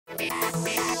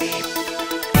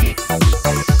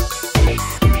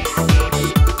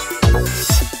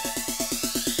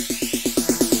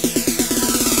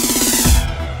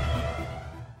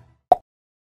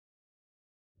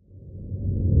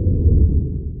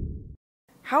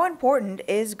How important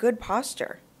is good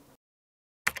posture?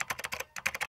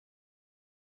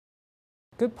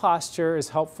 Good posture is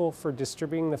helpful for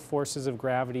distributing the forces of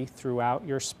gravity throughout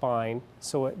your spine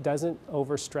so it doesn't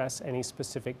overstress any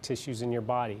specific tissues in your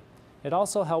body. It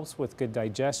also helps with good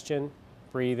digestion,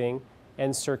 breathing,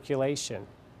 and circulation.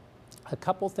 A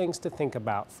couple things to think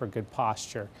about for good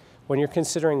posture. When you're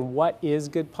considering what is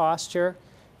good posture,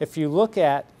 if you look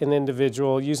at an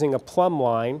individual using a plumb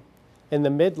line, in the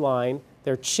midline,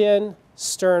 their chin,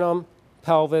 sternum,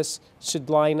 pelvis should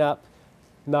line up,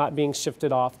 not being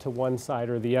shifted off to one side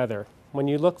or the other. When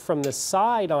you look from the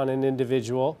side on an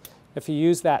individual, if you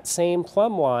use that same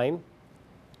plumb line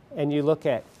and you look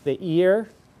at the ear,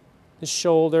 the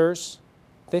shoulders,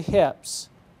 the hips,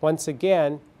 once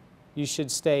again, you should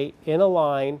stay in a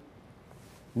line,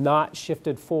 not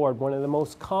shifted forward. One of the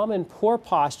most common poor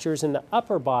postures in the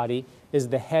upper body is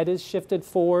the head is shifted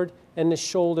forward and the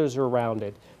shoulders are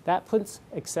rounded. That puts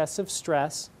excessive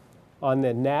stress on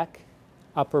the neck,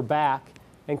 upper back,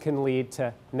 and can lead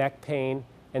to neck pain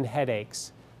and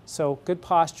headaches. So good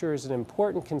posture is an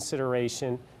important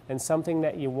consideration and something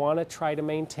that you want to try to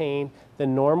maintain the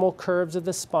normal curves of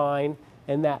the spine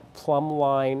and that plumb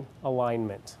line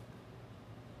alignment.